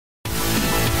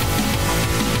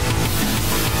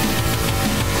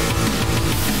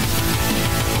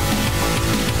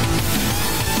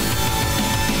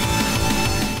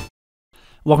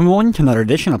Welcome everyone to another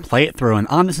edition of Play It Through, and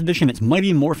on this edition it's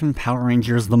Mighty Morphin Power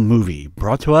Rangers the movie,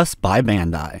 brought to us by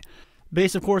Bandai.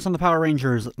 Based of course on the Power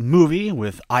Rangers movie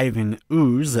with Ivan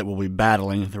Ooze that we'll be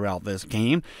battling throughout this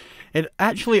game, it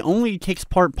actually only takes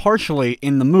part partially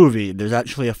in the movie. There's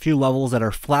actually a few levels that are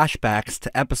flashbacks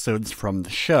to episodes from the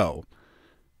show.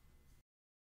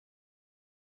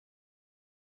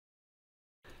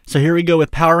 So here we go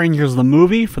with Power Rangers the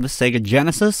movie for the Sega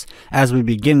Genesis. As we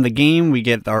begin the game, we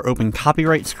get our open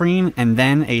copyright screen and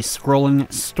then a scrolling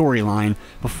storyline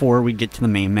before we get to the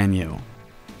main menu.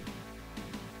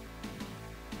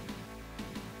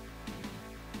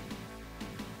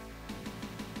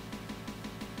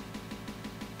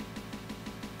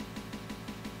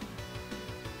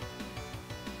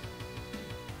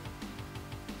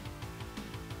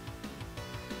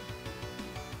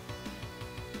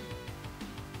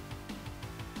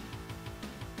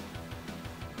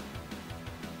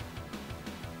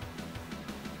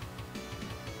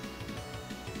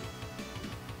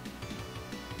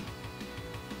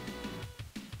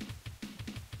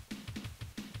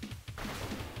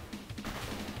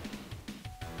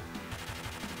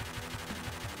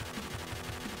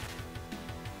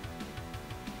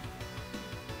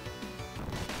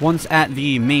 Once at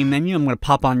the main menu, I'm going to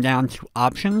pop on down to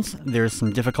options. There's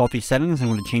some difficulty settings. I'm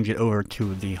going to change it over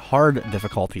to the hard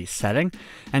difficulty setting,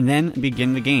 and then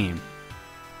begin the game.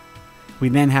 We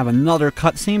then have another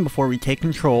cutscene before we take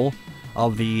control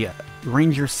of the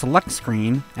Ranger Select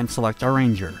screen and select our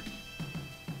Ranger.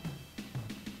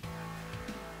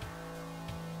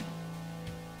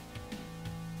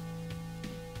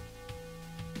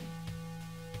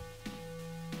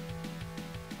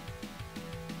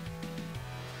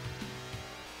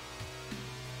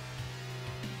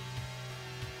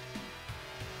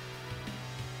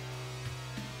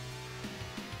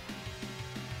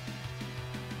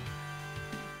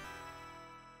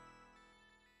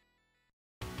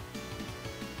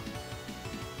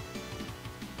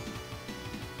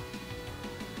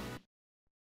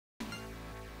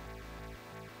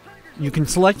 You can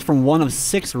select from one of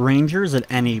 6 Rangers at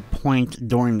any point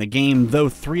during the game, though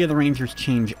 3 of the Rangers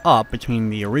change up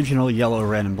between the original Yellow,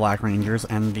 Red, and Black Rangers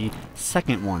and the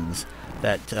second ones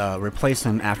that replace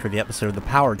them after the episode The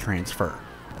Power Transfer.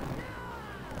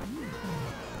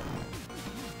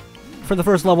 For the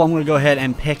first level, I'm going to go ahead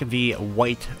and pick the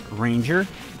White Ranger,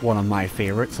 one of my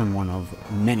favorites and one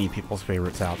of many people's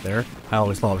favorites out there. I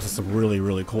always thought it was just a really,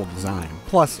 really cool design.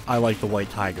 Plus, I like the White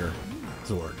Tiger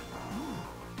Zord.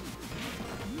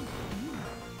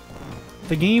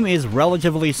 The game is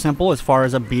relatively simple as far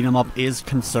as a beat-em-up is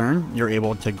concerned. You're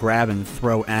able to grab and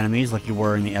throw enemies like you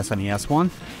were in the SNES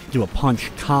one, do a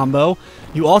punch combo.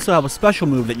 You also have a special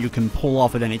move that you can pull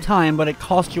off at any time, but it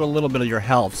costs you a little bit of your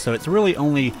health, so it's really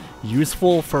only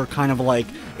useful for kind of like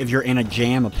if you're in a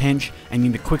jam, a pinch, and you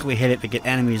need to quickly hit it to get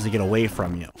enemies to get away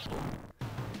from you.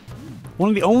 One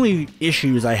of the only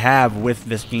issues I have with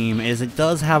this game is it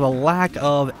does have a lack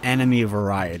of enemy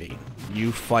variety.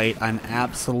 You fight an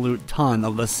absolute ton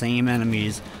of the same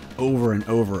enemies over and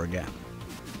over again.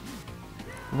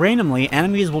 Randomly,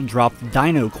 enemies will drop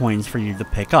dino coins for you to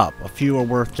pick up. A few are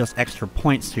worth just extra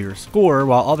points to your score,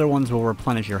 while other ones will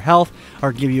replenish your health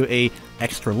or give you a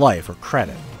extra life or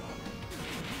credit.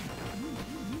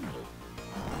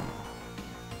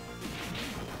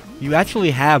 You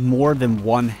actually have more than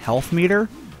one health meter.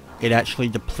 It actually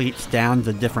depletes down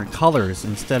to different colors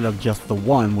instead of just the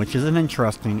one, which is an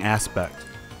interesting aspect.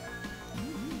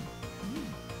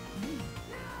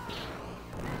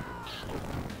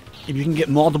 If you can get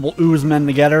multiple ooze men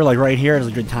together, like right here, is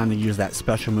a good time to use that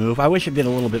special move. I wish it did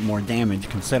a little bit more damage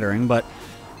considering, but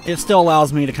it still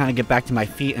allows me to kind of get back to my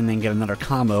feet and then get another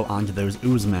combo onto those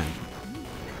ooze men.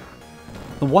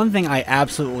 The one thing I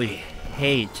absolutely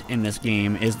hate in this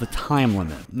game is the time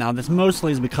limit. Now this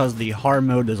mostly is because the hard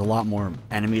mode there's a lot more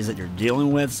enemies that you're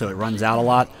dealing with, so it runs out a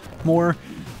lot more,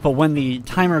 but when the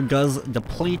timer does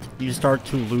deplete, you start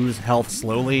to lose health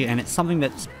slowly, and it's something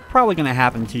that's probably going to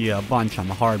happen to you a bunch on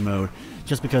the hard mode,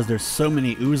 just because there's so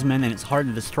many oozemen and it's hard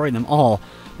to destroy them all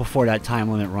before that time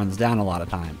limit runs down a lot of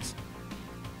times.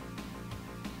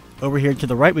 Over here to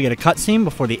the right we get a cutscene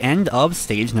before the end of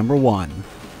stage number 1.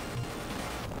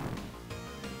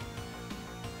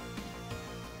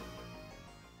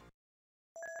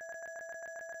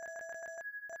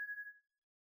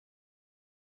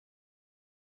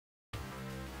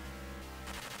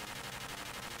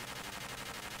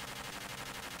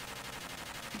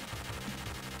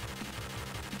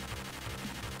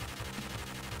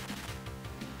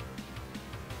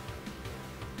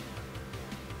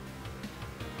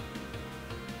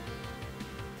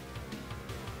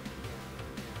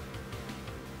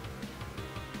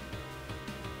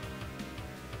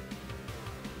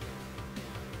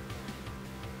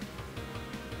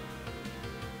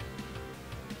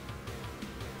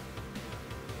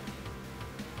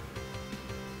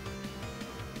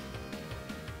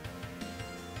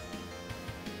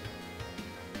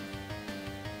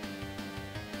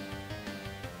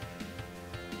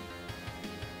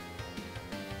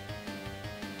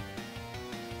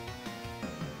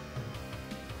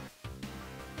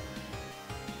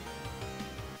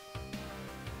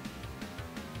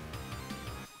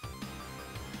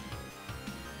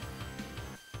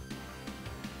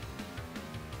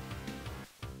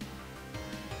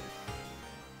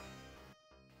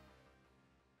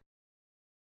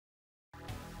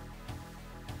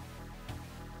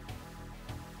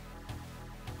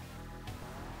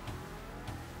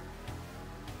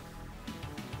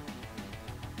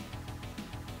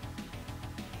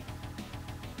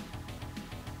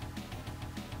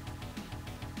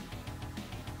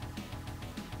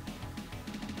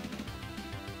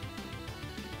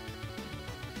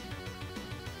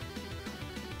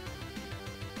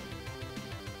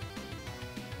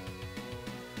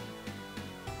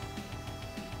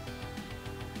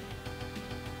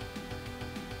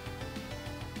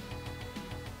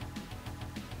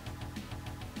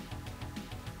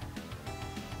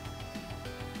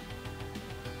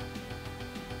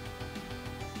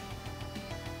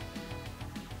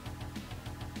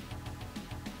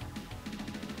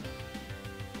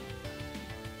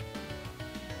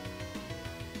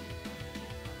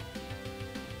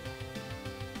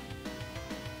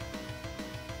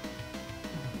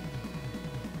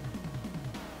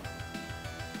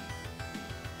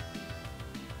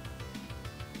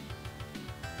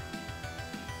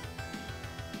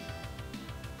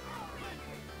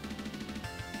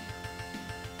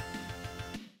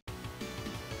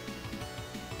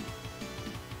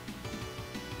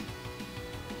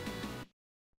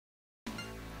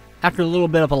 After a little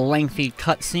bit of a lengthy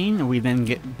cutscene, we then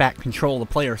get back control of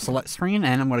the player select screen,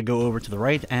 and I'm going to go over to the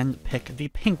right and pick the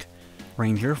pink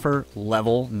ranger for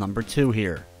level number 2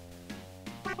 here.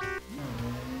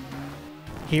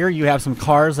 Here you have some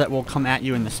cars that will come at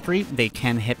you in the street. They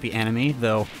can hit the enemy,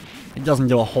 though it doesn't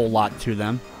do a whole lot to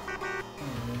them.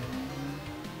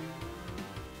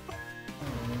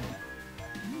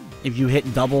 If you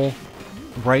hit double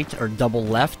right or double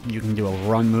left, you can do a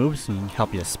run move, so it can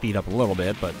help you to speed up a little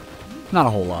bit, but not a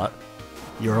whole lot.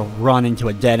 You'll run into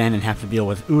a dead end and have to deal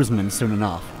with Oozmen soon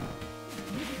enough.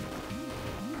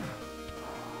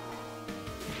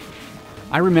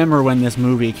 I remember when this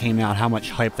movie came out, how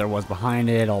much hype there was behind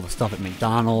it, all the stuff at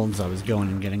McDonald's. I was going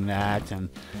and getting that, and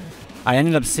I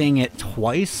ended up seeing it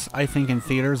twice, I think, in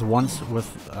theaters. Once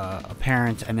with a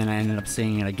parent, and then I ended up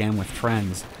seeing it again with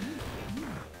friends.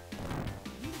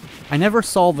 I never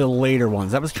saw the later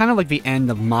ones. That was kind of like the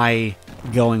end of my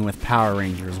going with Power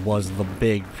Rangers, was the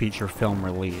big feature film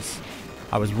release.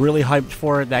 I was really hyped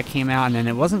for it. That came out, and then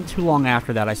it wasn't too long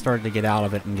after that I started to get out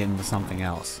of it and get into something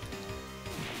else.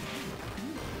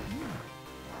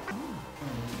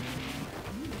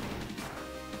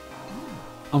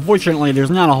 Unfortunately,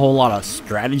 there's not a whole lot of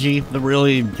strategy to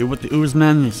really do with the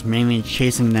Oozmen. It's mainly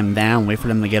chasing them down, wait for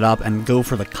them to get up, and go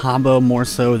for the combo more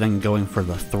so than going for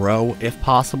the throw, if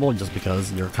possible, just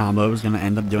because your combo is going to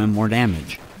end up doing more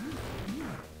damage.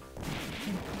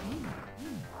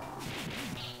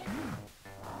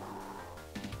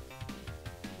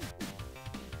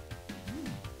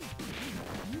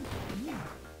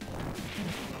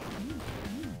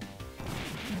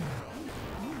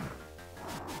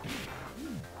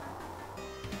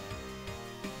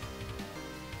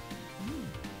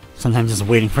 Sometimes just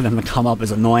waiting for them to come up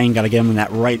is annoying. Gotta get them in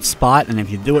that right spot, and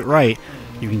if you do it right,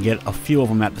 you can get a few of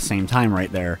them at the same time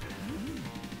right there.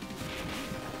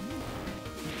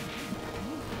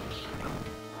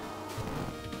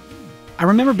 I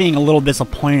remember being a little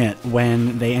disappointed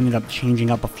when they ended up changing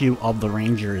up a few of the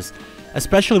Rangers,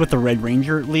 especially with the Red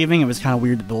Ranger leaving. It was kind of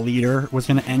weird that the leader was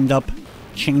going to end up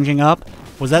changing up.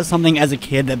 Was that something as a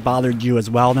kid that bothered you as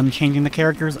well, them changing the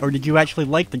characters, or did you actually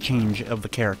like the change of the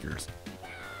characters?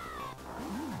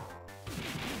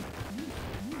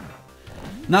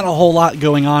 Not a whole lot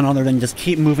going on other than just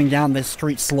keep moving down this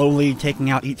street slowly, taking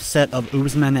out each set of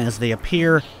Oozmen as they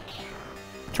appear.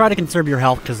 Try to conserve your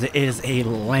health because it is a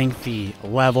lengthy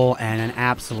level and an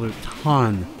absolute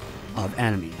ton of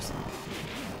enemies.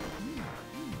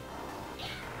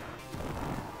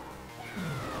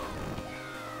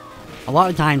 A lot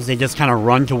of times they just kind of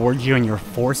run towards you and you're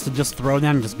forced to just throw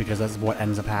them just because that's what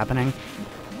ends up happening.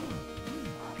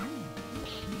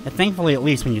 And thankfully, at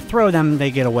least when you throw them, they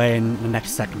get away and the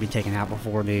next set can be taken out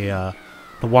before the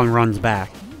one runs back.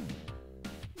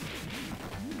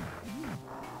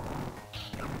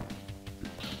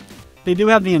 They do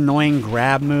have the annoying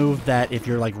grab move that if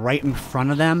you're like right in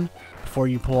front of them, before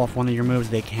you pull off one of your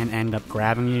moves, they can end up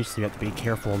grabbing you, so you have to be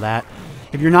careful of that.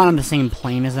 If you're not on the same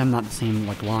plane as them, not the same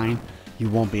like line, you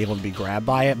won't be able to be grabbed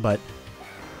by it, but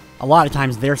a lot of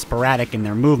times they're sporadic in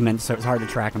their movements, so it's hard to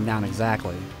track them down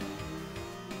exactly.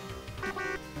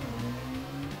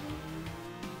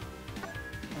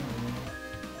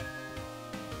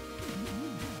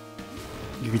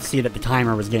 You could see that the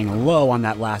timer was getting low on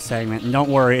that last segment, and don't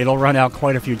worry, it'll run out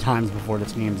quite a few times before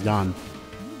this game's done.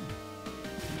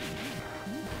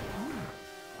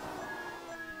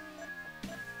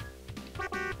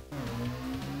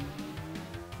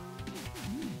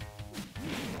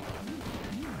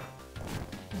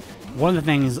 One of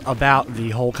the things about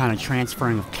the whole kind of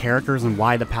transferring of characters and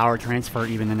why the power transfer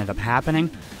even ended up happening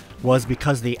was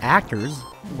because the actors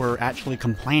were actually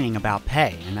complaining about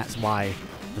pay, and that's why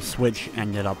the switch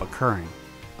ended up occurring.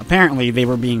 Apparently, they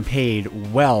were being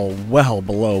paid well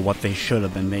below what they should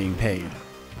have been being paid.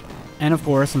 And of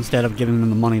course, instead of giving them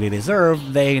the money they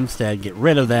deserve, they instead get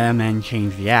rid of them and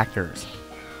change the actors.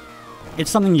 It's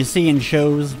something you see in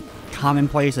shows,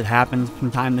 commonplace, it happens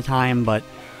from time to time, but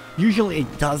usually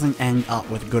it doesn't end up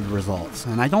with good results.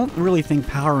 And I don't really think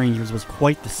Power Rangers was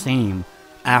quite the same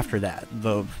after that.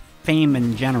 The fame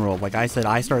in general, like I said,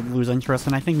 I started to lose interest,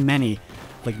 and I think many,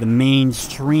 like the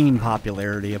mainstream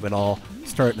popularity of it all,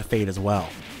 started to fade as well.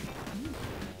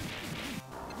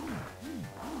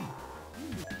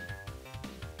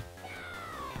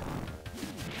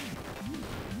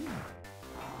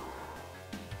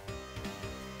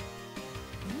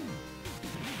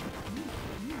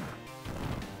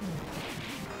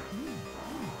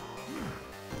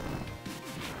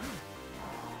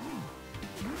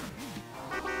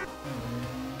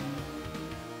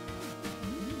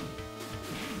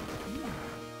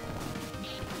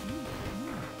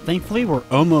 Thankfully, we're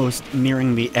almost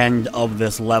nearing the end of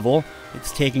this level.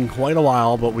 It's taking quite a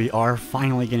while, but we are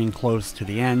finally getting close to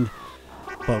the end.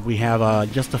 But we have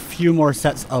just a few more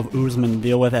sets of oozmen to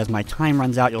deal with. As my time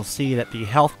runs out, you'll see that the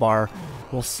health bar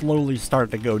will slowly start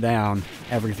to go down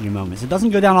every few moments. It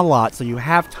doesn't go down a lot, so you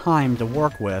have time to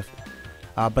work with,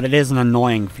 but it is an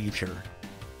annoying feature.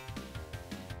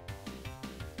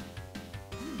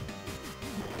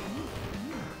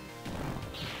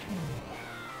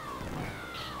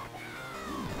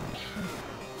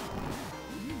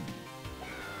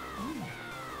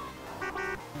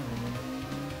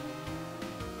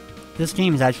 This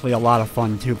game is actually a lot of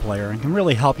fun two-player and can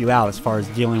really help you out as far as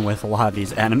dealing with a lot of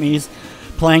these enemies.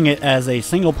 Playing it as a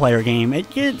single-player game, it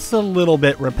gets a little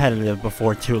bit repetitive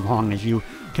before too long, as you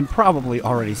can probably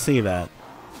already see that.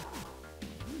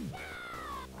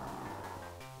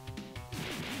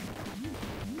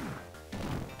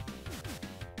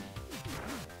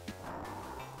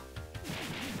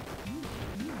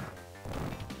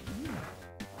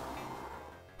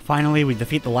 Finally, we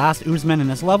defeat the last oozmen in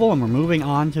this level, and we're moving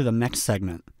on to the next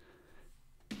segment.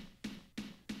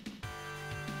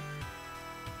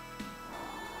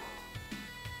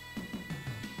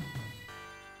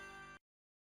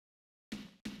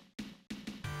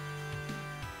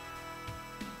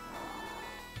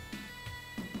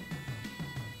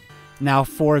 Now,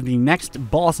 for the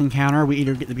next boss encounter, we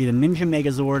either get to be the Ninja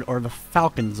Megazord or the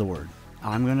Falcon Zord.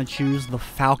 I'm going to choose the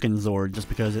Falcon Zord just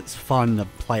because it's fun to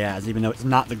play as, even though it's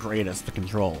not the greatest to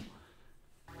control.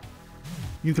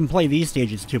 You can play these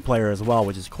stages two-player as well,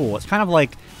 which is cool. It's kind of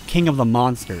like King of the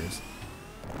Monsters.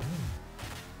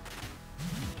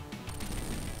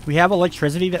 We have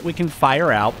electricity that we can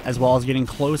fire out, as well as getting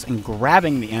close and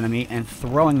grabbing the enemy and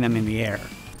throwing them in the air.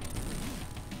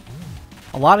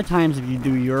 A lot of times if you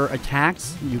do your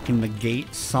attacks, you can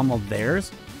negate some of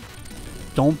theirs.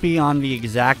 Don't be on the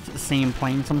exact same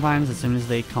plane sometimes as soon as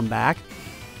they come back.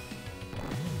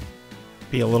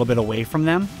 Be a little bit away from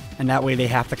them, and that way they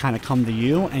have to kind of come to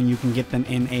you, and you can get them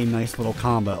in a nice little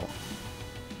combo.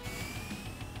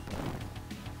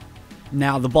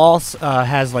 Now, the boss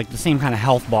has like the same kind of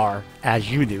health bar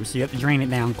as you do, so you have to drain it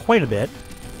down quite a bit.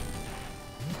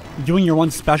 Doing your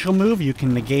one special move, you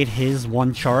can negate his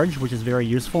one charge, which is very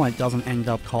useful, and it doesn't end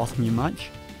up costing you much.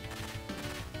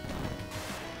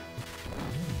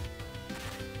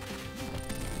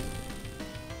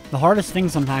 The hardest thing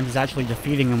sometimes is actually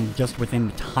defeating them just within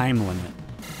the time limit,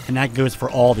 and that goes for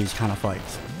all these kind of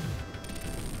fights.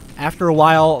 After a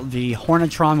while, the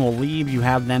Hornetron will leave. You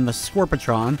have then the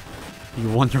Scorpitron, the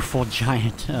wonderful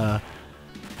giant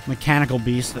mechanical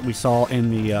beast that we saw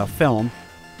in the film.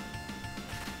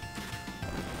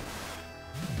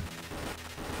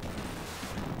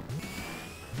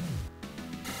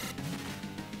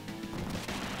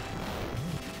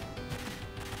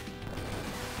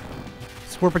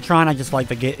 Scorpitron, I just like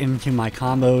to get into my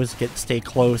combos, stay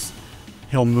close.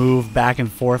 He'll move back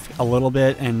and forth a little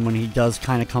bit, and when he does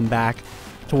kind of come back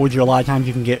towards you, a lot of times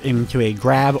you can get into a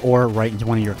grab or right into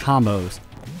one of your combos.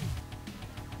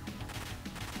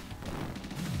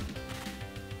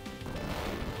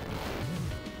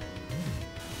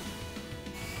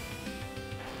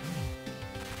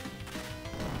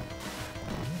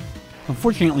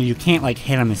 Unfortunately, you can't like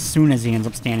hit him as soon as he ends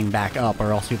up standing back up,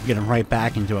 or else you can get him right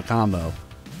back into a combo.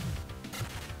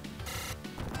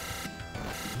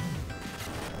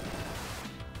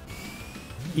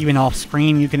 Even off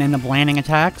screen, you can end up landing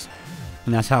attacks,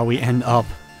 and that's how we end up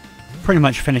pretty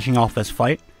much finishing off this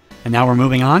fight. And now we're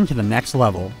moving on to the next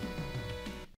level.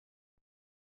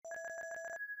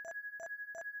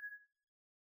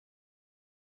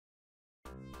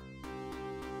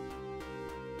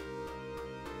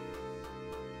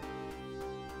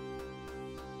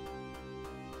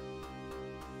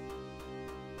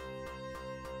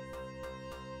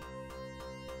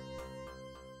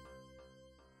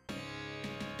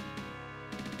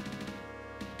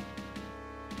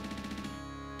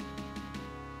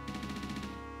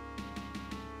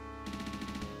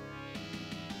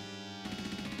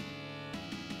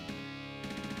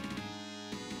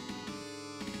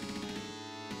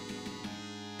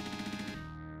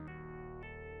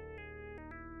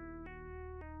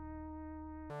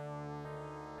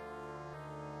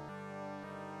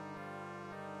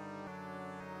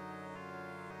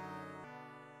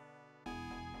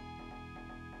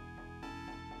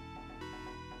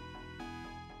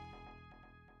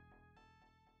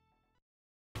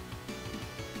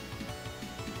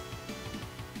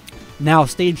 Now,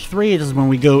 stage 3 is when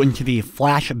we go into the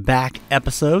flashback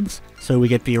episodes. So we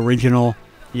get the original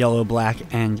yellow, black,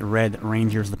 and red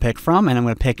Rangers to pick from, and I'm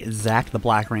going to pick Zack the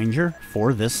Black Ranger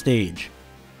for this stage.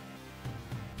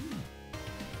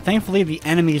 Thankfully, the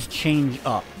enemies change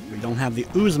up. We don't have the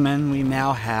Oozmen, we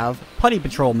now have Putty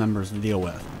Patrol members to deal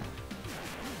with.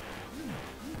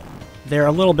 They're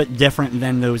a little bit different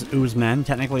than those Oozmen,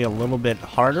 technically a little bit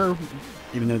harder,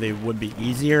 even though they would be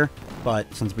easier,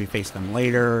 but since we face them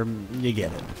later, you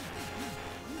get it.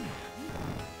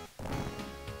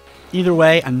 Either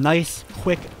way, a nice,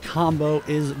 quick combo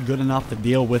is good enough to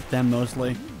deal with them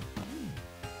mostly.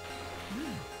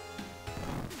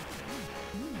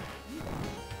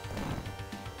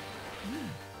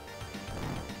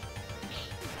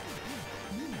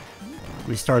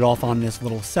 We start off on this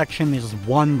little section. This is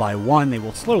one by one. They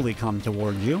will slowly come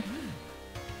towards you.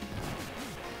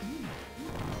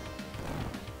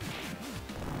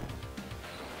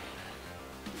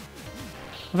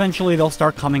 Eventually, they'll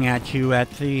start coming at you at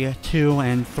the 2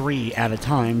 and 3 at a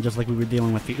time, just like we were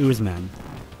dealing with the Oozmen.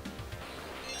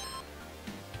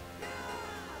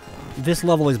 This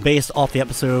level is based off the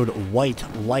episode White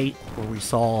Light, where we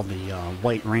saw the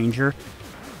White Ranger.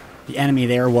 The enemy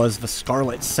there was the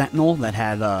Scarlet Sentinel that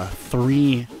had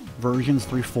 3 versions,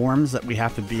 3 forms that we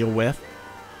have to deal with.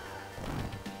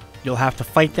 You'll have to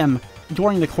fight them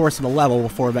during the course of the level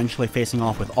before eventually facing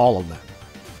off with all of them.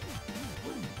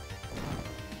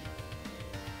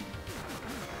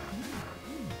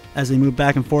 As they move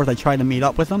back and forth, I try to meet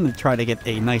up with them and try to get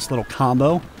a nice little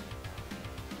combo.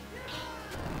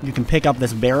 You can pick up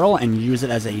this barrel and use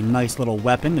it as a nice little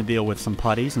weapon to deal with some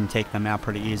putties and take them out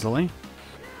pretty easily.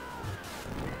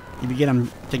 If you get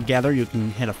them together, you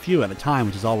can hit a few at a time,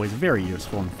 which is always very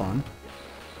useful and fun.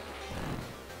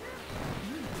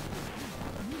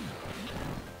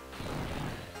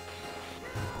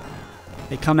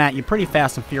 They come at you pretty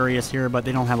fast and furious here, but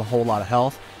they don't have a whole lot of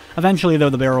health. Eventually,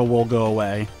 though, the barrel will go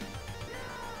away.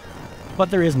 But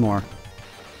there is more.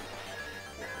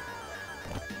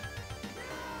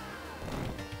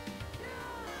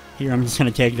 Here, I'm just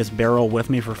going to take this barrel with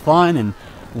me for fun and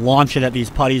launch it at these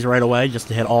putties right away, just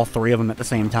to hit all 3 of them at the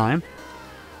same time.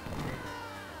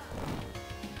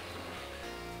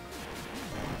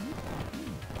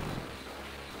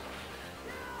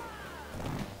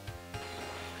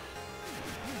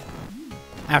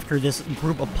 After this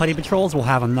group of putty patrols, we'll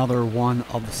have another one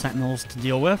of the sentinels to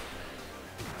deal with.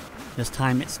 This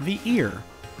time it's the ear.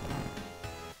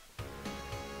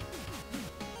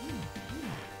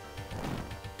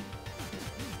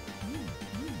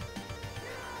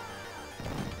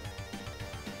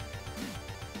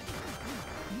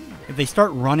 If they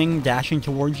start running, dashing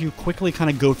towards you, quickly kind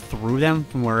of go through them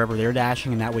from wherever they're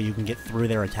dashing, and that way you can get through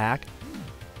their attack.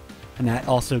 And that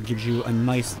also gives you a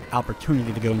nice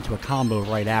opportunity to go into a combo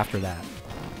right after that.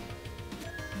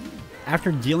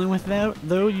 After dealing with that,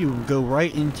 though, you go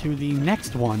right into the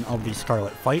next one of these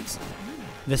Scarlet fights.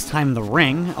 This time the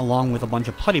ring, along with a bunch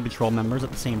of Putty Patrol members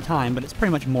at the same time, but it's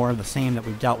pretty much more of the same that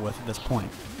we've dealt with at this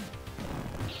point.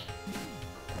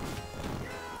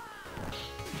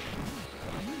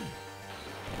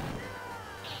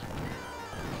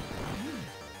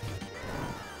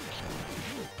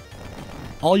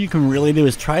 All you can really do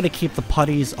is try to keep the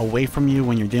putties away from you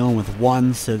when you're dealing with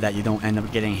one, so that you don't end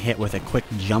up getting hit with a quick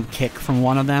jump kick from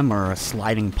one of them or a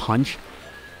sliding punch.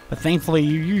 But thankfully,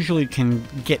 you usually can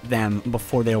get them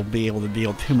before they'll be able to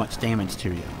deal too much damage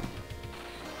to you.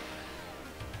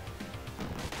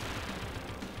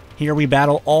 Here we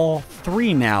battle all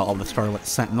 3 now of the Scarlet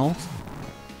Sentinels.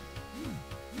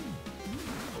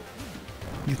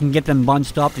 You can get them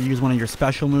bunched up to use one of your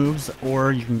special moves,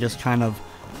 or you can just kind of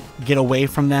get away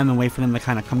from them and wait for them to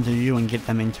kind of come to you and get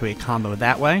them into a combo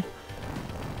that way.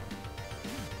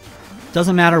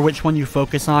 Doesn't matter which one you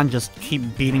focus on, just keep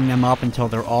beating them up until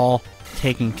they're all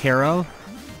taken care of.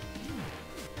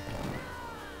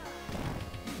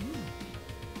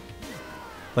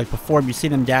 Like before, if you see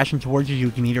them dashing towards you, you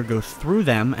can either go through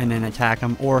them and then attack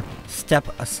them, or step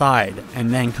aside and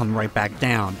then come right back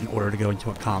down in order to go into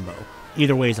a combo.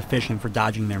 Either way is efficient for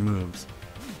dodging their moves.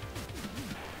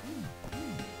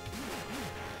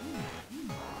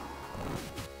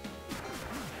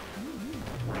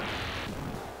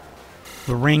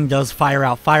 The ring does fire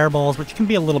out fireballs, which can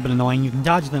be a little bit annoying. You can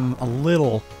dodge them a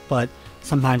little, but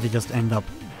sometimes they just end up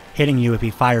hitting you if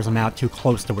he fires them out too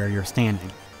close to where you're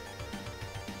standing.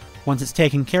 Once it's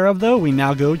taken care of, though, we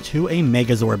now go to a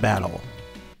Megazord battle.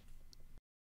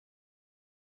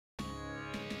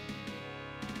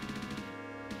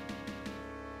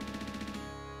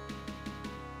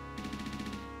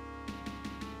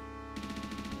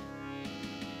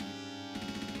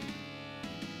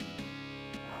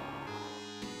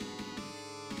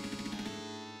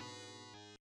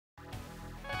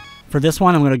 For this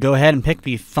one, I'm going to go ahead and pick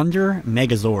the Thunder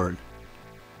Megazord.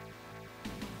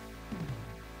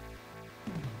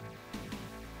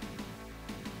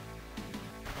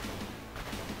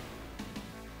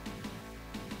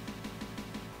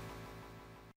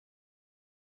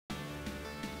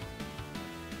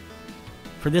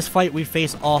 For this fight, we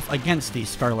face off against the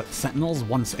Scarlet Sentinels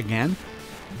once again.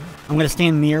 I'm going to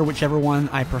stand near whichever one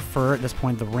I prefer. At this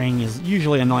point, the ring is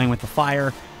usually annoying with the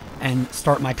fire, and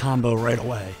start my combo right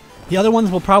away. The other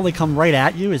ones will probably come right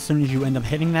at you as soon as you end up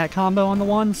hitting that combo on the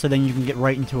one, so then you can get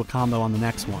right into a combo on the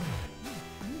next one.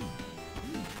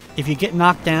 If you get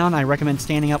knocked down, I recommend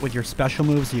standing up with your special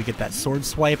move so you get that sword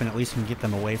swipe and at least you can get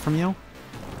them away from you.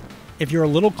 If you're a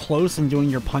little close in doing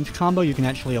your punch combo, you can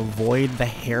actually avoid the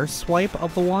hair swipe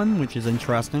of the one, which is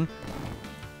interesting.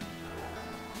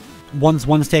 Once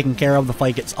one's taken care of, the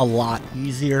fight gets a lot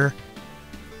easier.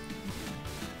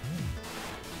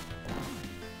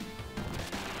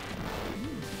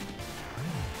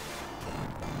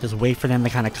 Just wait for them to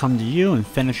kind of come to you and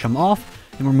finish them off,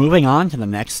 and we're moving on to the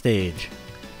next stage.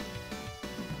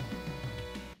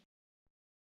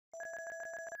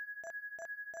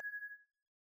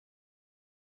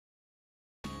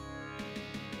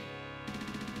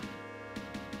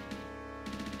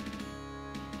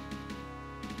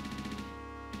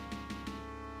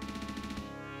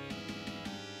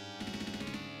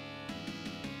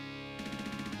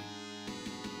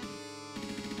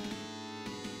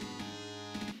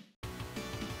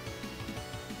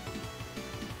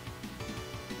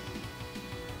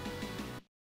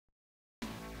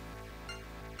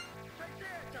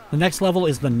 The next level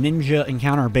is the Ninja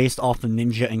Encounter based off the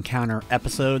Ninja Encounter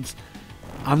episodes.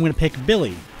 I'm going to pick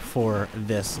Billy for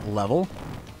this level.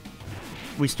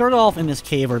 We start off in this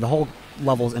cave, or the whole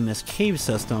level's in this cave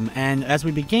system, and as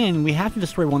we begin, we have to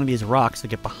destroy one of these rocks to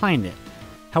get behind it.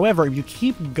 However, if you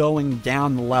keep going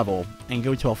down the level and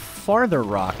go to a farther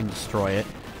rock and destroy it,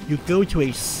 you go to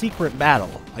a secret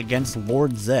battle against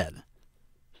Lord Zed.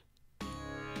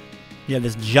 You have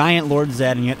this giant Lord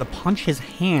Zed, and you have to punch his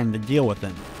hand to deal with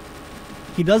him.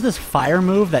 He does this fire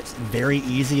move that's very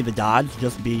easy to dodge,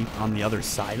 just be on the other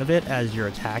side of it as you're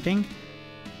attacking.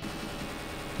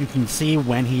 You can see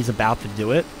when he's about to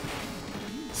do it.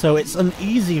 So it's an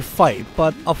easy fight,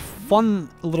 but a fun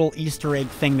little Easter egg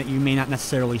thing that you may not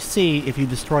necessarily see if you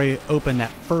open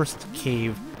that first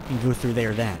cave and go through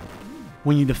there then.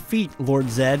 When you defeat Lord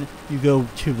Zed, you go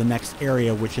to the next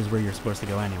area, which is where you're supposed to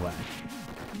go anyway.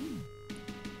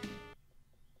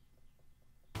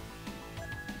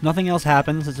 Nothing else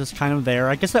happens, it's just kind of there.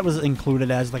 I guess that was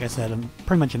included as, like I said,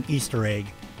 pretty much an Easter egg.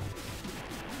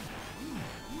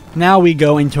 Now we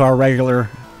go into our regular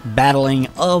battling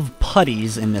of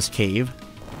putties in this cave.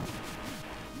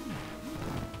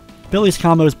 Billy's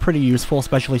combo is pretty useful,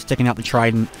 especially sticking out the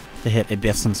trident to hit a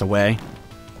distance away.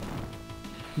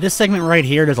 This segment right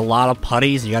here, there's a lot of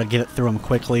putties, you gotta get it through them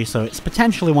quickly, so it's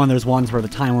potentially one of those ones where the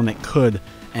time limit could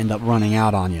end up running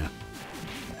out on you.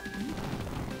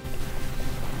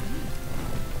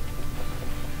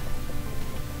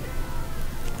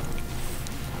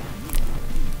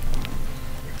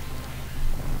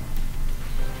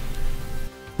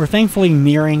 We're thankfully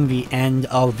nearing the end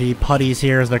of the putties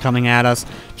here as they're coming at us.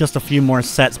 Just a few more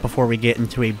sets before we get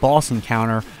into a boss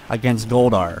encounter against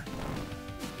Goldar.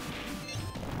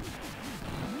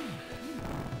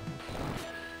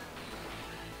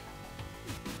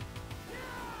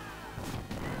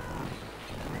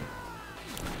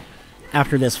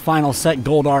 After this final set,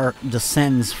 Goldar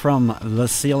descends from the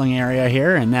ceiling area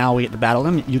here, and now we get to battle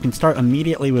him. You can start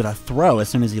immediately with a throw as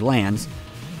soon as he lands.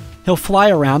 He'll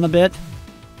fly around a bit.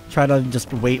 Try to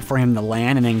just wait for him to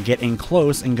land and then get in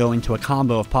close and go into a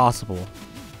combo if possible.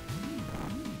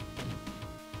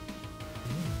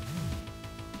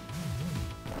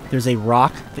 There's a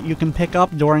rock that you can pick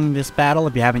up during this battle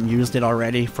if you haven't used it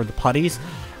already for the putties,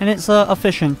 and it's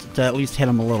efficient to at least hit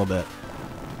him a little bit.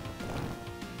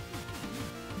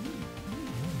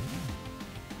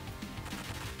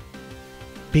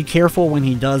 Be careful when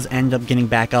he does end up getting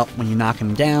back up when you knock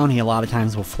him down. He a lot of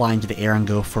times will fly into the air and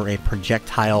go for a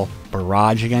projectile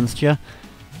barrage against you.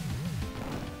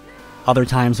 Other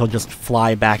times he'll just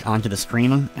fly back onto the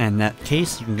screen, and in that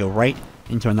case you can go right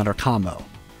into another combo.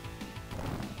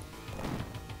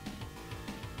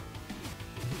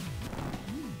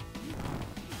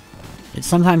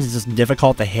 Sometimes it's just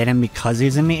difficult to hit him because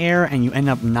he's in the air and you end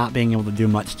up not being able to do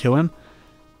much to him.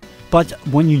 But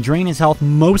when you drain his health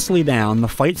mostly down, the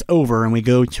fight's over and we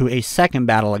go to a second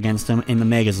battle against him in the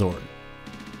Megazord.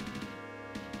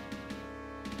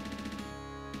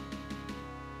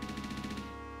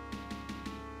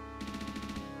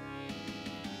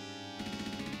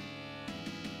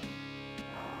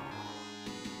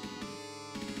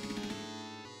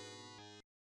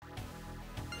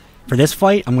 For this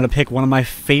fight, I'm going to pick one of my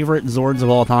favorite Zords of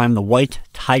all time, the White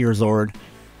Tiger Zord,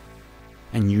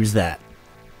 and use that.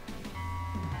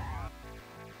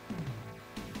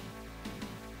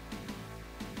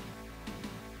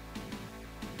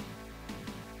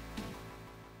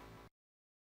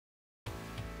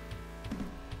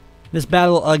 This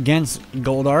battle against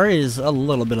Goldar is a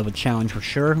little bit of a challenge for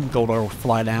sure. Goldar will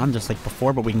fly down just like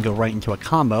before, but we can go right into a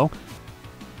combo.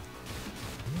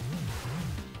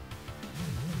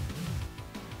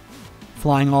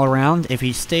 Flying all around. If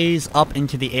he stays up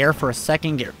into the air for a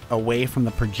second, get away from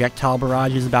the projectile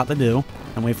barrage he's about to do,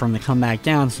 and wait for him to come back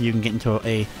down so you can get into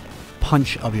a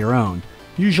punch of your own.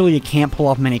 Usually you can't pull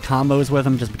off many combos with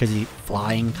him just because he's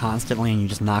flying constantly and you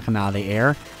just knock him out of the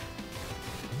air.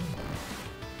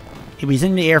 If he's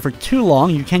in the air for too long,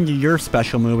 you can do your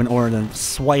special move in order to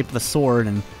swipe the sword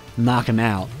and knock him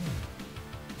out.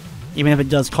 Even if it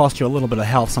does cost you a little bit of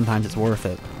health, sometimes it's worth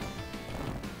it.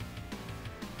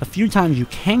 The few times you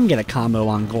can get a combo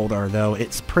on Goldar, though,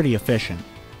 it's pretty efficient.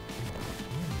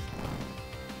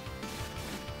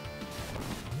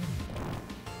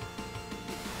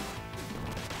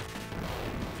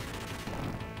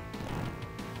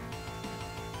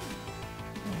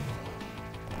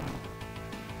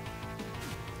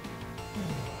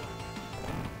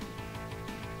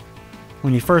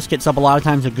 When he first gets up, a lot of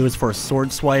times it goes for a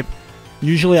sword swipe.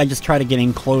 Usually I just try to get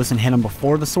in close and hit him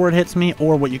before the sword hits me,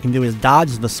 or what you can do is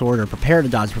dodge the sword or prepare to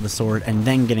dodge for the sword and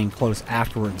then get in close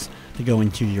afterwards to go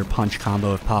into your punch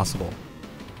combo if possible.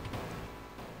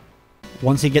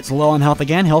 Once he gets low on health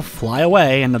again, he'll fly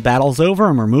away and the battle's over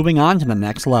and we're moving on to the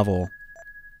next level.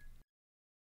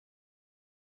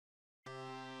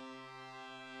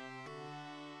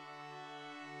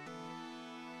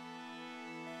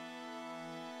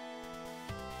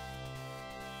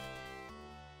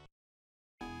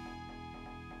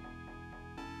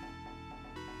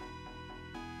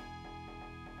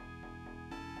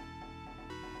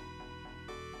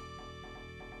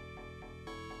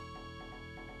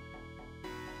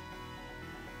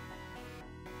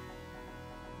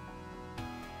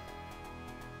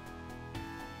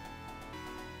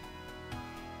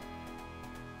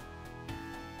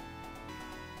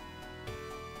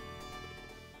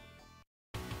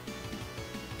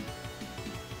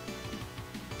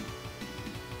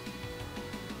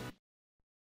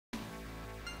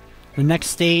 The next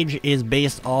stage is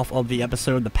based off of the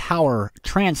episode The Power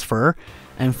Transfer,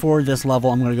 and for this level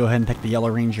I'm going to go ahead and pick the Yellow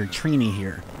Ranger Trini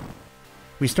here.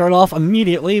 We start off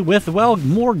immediately with, well,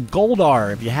 more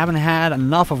Goldar. If you haven't had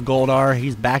enough of Goldar,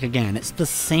 he's back again. It's the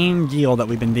same deal that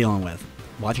we've been dealing with.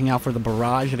 Watching out for the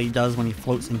barrage that he does when he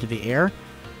floats into the air.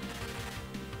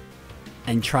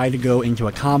 And try to go into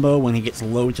a combo when he gets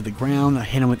low to the ground.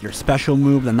 Hit him with your special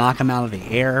move to knock him out of the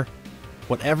air.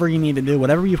 Whatever you need to do,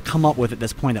 whatever you've come up with at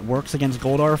this point that works against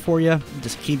Goldar for you,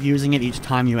 just keep using it each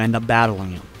time you end up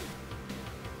battling him.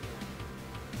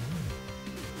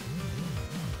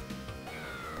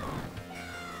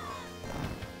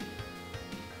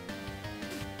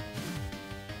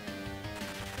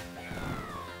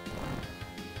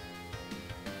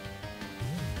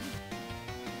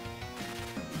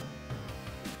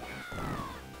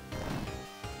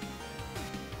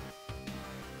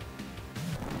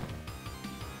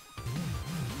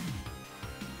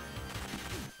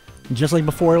 Just like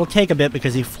before, it'll take a bit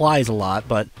because he flies a lot,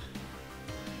 but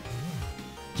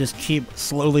just keep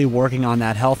slowly working on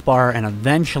that health bar, and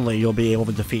eventually you'll be able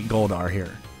to defeat Goldar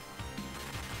here.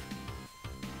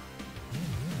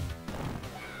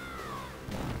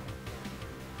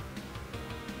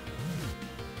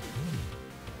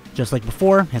 Just like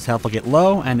before, his health will get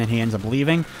low, and then he ends up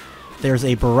leaving. There's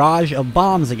a barrage of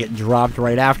bombs that get dropped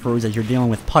right afterwards as you're dealing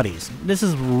with putties. This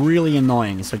is really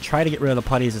annoying, so try to get rid of the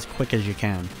putties as quick as you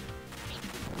can.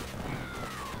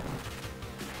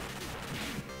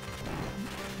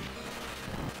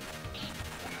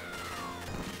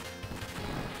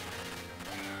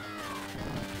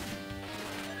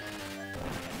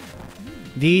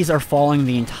 These are falling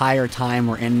the entire time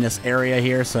we're in this area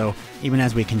here, so even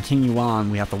as we continue on,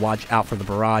 we have to watch out for the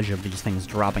barrage of these things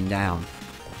dropping down.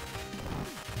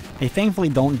 They thankfully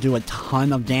don't do a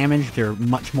ton of damage. They're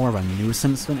much more of a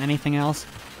nuisance than anything else.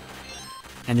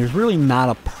 And there's really not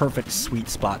a perfect sweet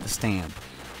spot to stand.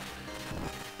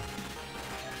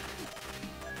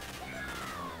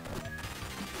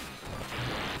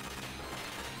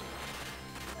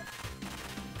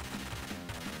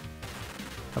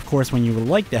 Of course, when you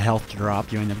like the health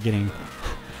drop, you end up getting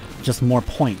just more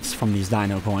points from these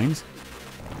dino coins.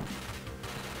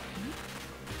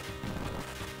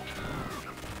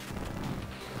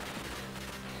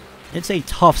 It's a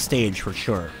tough stage for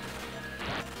sure.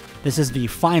 This is the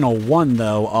final one,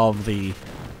 though, of the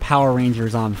Power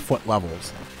Rangers on foot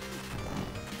levels.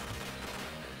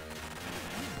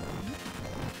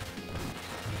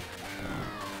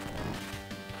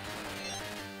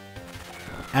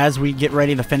 As we get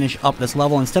ready to finish up this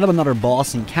level, instead of another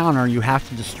boss encounter, you have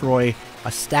to destroy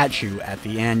a statue at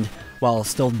the end while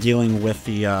still dealing with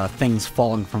the things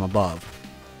falling from above.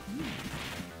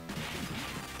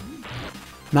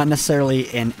 Not necessarily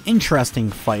an interesting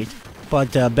fight,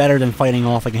 but better than fighting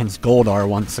off against Goldar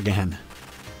once again.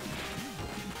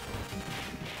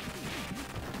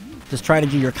 Just try to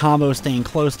do your combo staying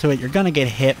close to it. You're going to get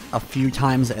hit a few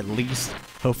times at least.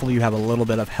 Hopefully you have a little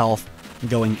bit of health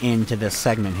going into this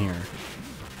segment here.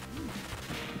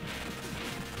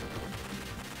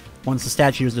 Once the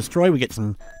statue is destroyed, we get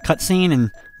some cutscene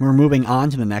and we're moving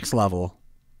on to the next level.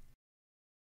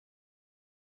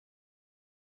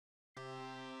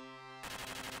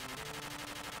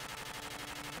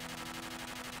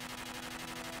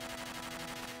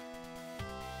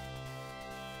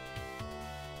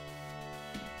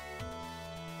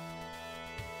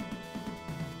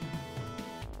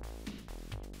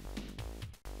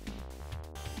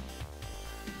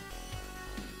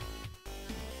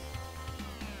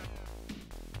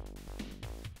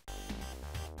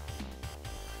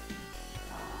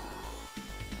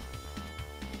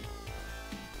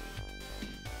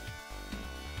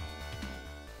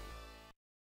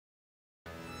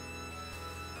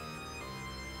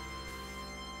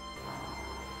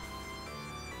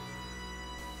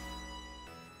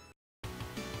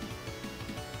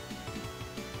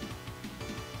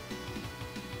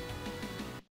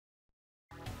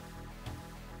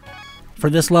 For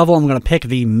this level, I'm going to pick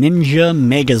the Ninja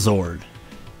Megazord.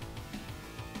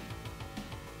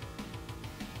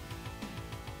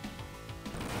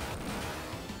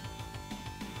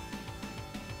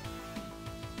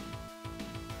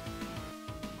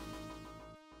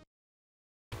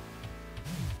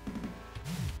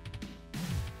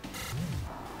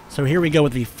 So here we go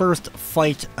with the first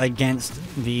fight against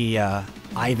the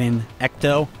Ivan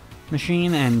Ecto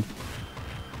machine, and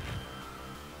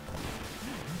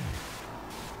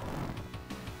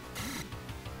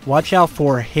watch out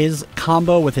for his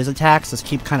combo with his attacks. Just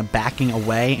keep kind of backing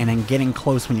away and then getting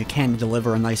close when you can to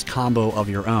deliver a nice combo of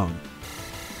your own.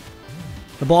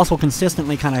 The boss will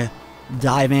consistently kind of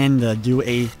dive in to do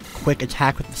a quick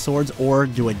attack with the swords or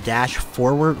do a dash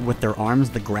forward with their arms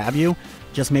to grab you.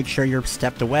 Just make sure you're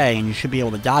stepped away and you should be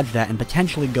able to dodge that and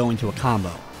potentially go into a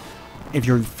combo. If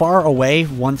you're far away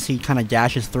once he kind of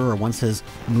dashes through or once his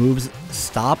moves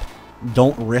stop,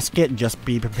 don't risk it, just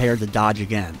be prepared to dodge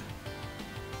again.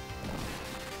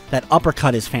 That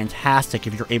uppercut is fantastic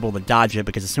if you're able to dodge it,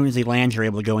 because as soon as he lands, you're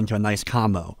able to go into a nice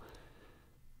combo.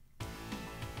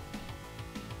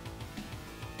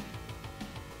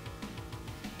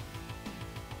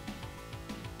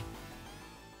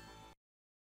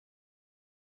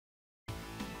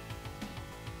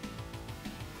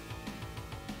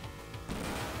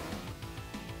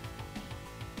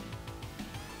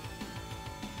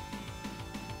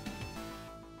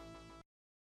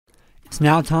 It's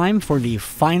now time for the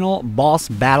final boss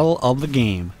battle of the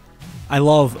game. I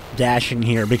love dashing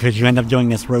here because you end up doing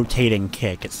this rotating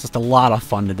kick. It's just a lot of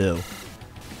fun to do.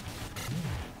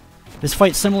 This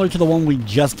fight's similar to the one we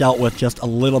just dealt with, just a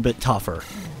little bit tougher.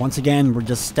 Once again, we're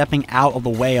just stepping out of the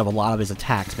way of a lot of his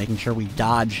attacks, making sure we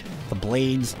dodge the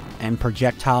blades and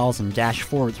projectiles and dash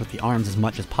forwards with the arms as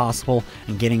much as possible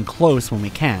and getting close when we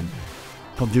can.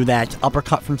 He'll do that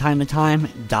uppercut from time to time,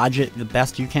 dodge it the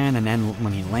best you can, and then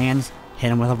when he lands,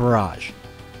 hit him with a barrage.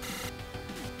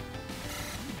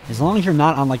 As long as you're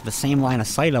not on like the same line of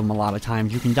sight of him a lot of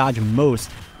times, you can dodge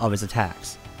most of his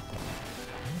attacks.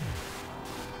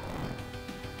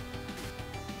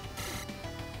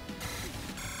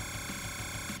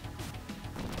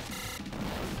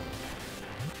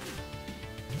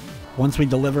 Once we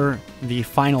deliver the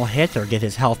final hit or get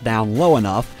his health down low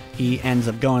enough, he ends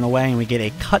up going away and we get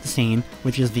a cutscene,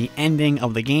 which is the ending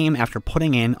of the game after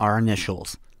putting in our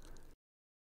initials.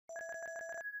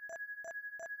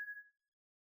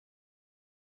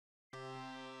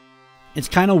 It's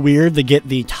kind of weird to get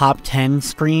the top 10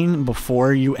 screen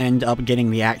before you end up getting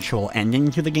the actual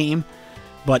ending to the game,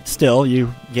 but still,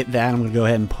 you get that. I'm going to go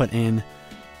ahead and put in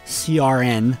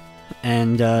CRN,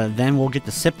 and then we'll get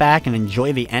to sit back and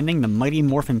enjoy the ending, the Mighty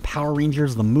Morphin Power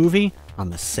Rangers, the movie, on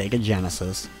the Sega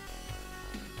Genesis.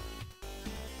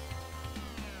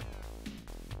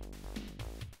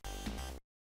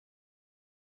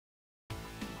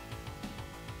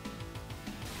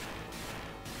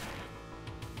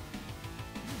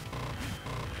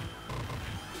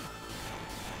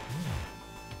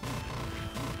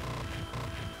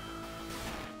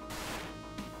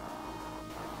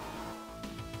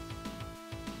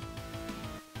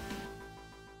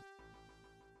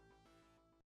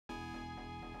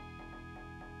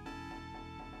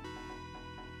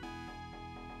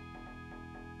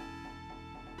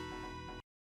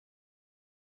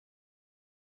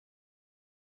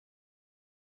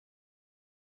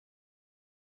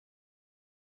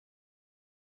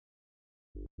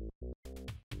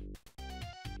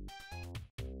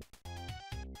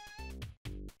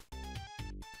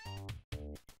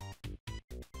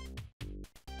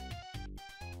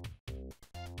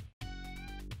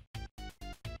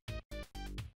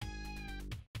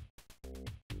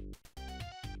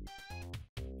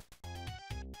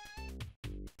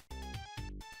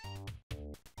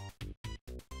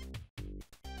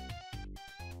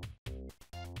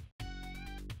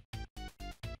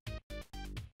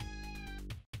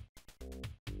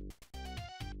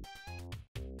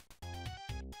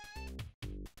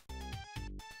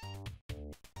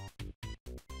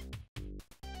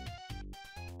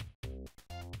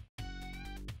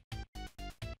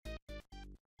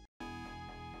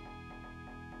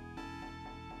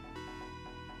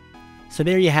 So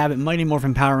there you have it, Mighty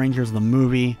Morphin Power Rangers, the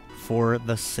movie for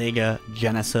the Sega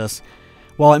Genesis.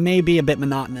 While it may be a bit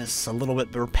monotonous, a little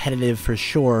bit repetitive for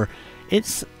sure,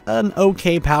 it's an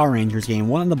okay Power Rangers game,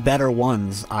 one of the better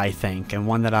ones, I think, and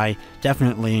one that I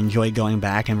definitely enjoy going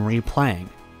back and replaying.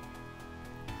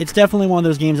 It's definitely one of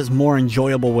those games that's more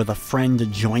enjoyable with a friend to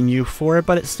join you for it,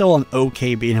 but it's still an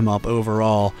okay beat-em-up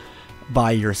overall by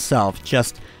yourself.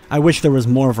 Just, I wish there was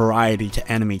more variety to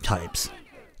enemy types.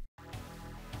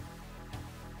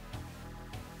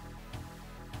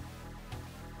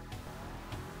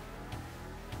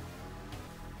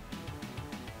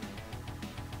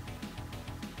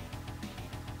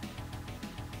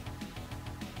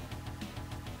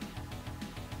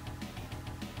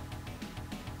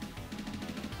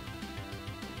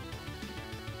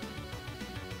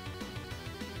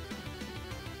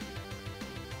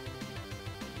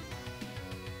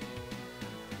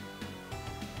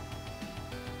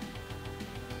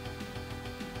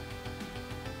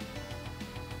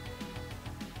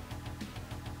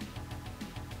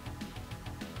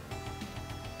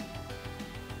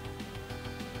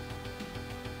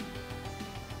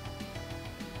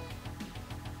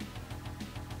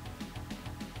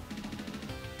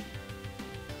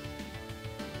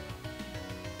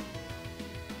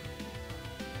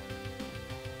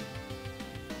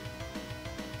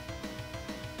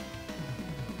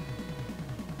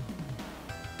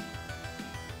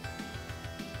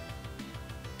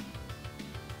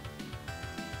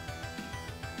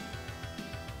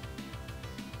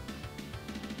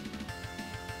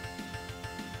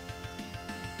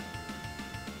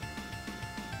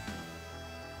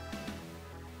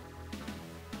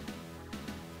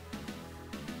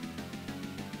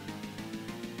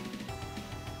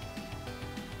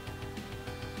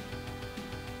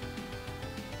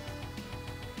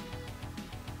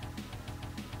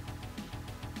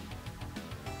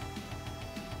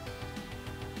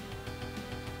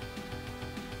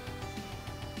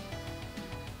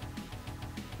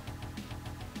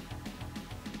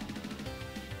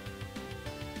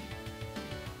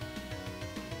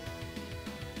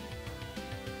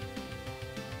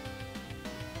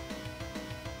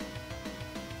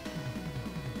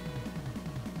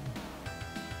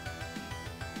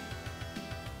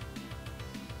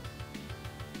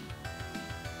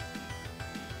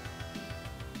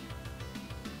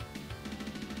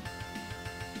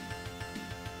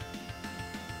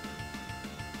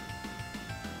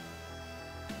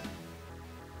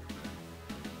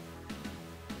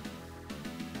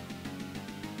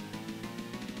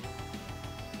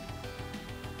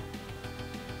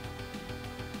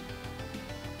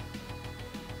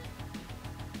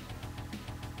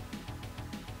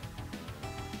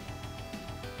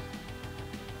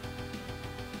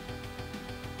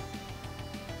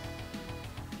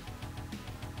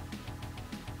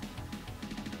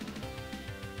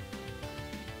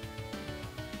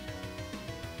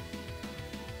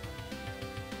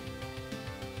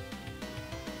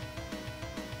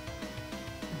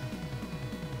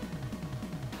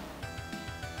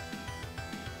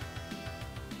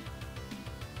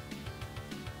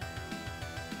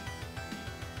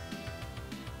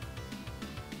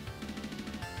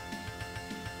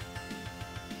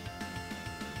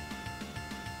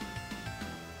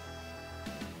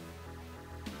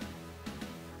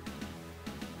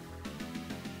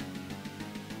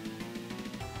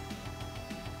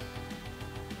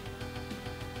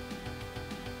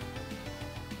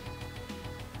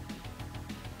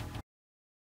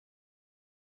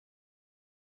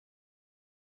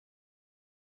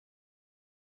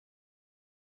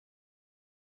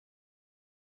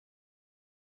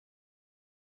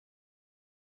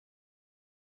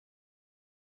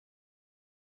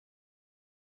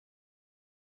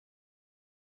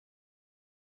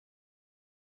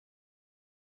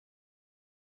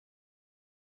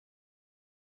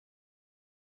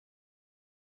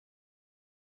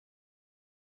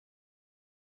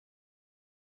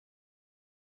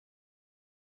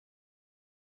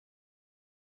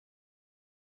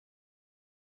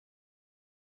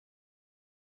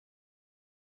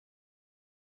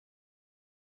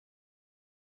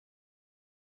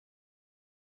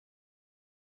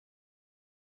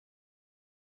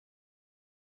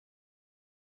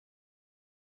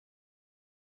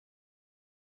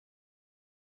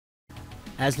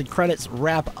 As the credits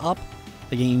wrap up,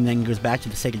 the game then goes back to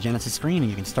the Sega Genesis screen and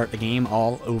you can start the game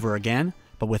all over again.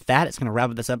 But with that, it's going to wrap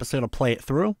up this episode of Play It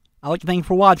Through. I'd like to thank you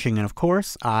for watching, and of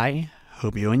course, I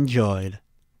hope you enjoyed.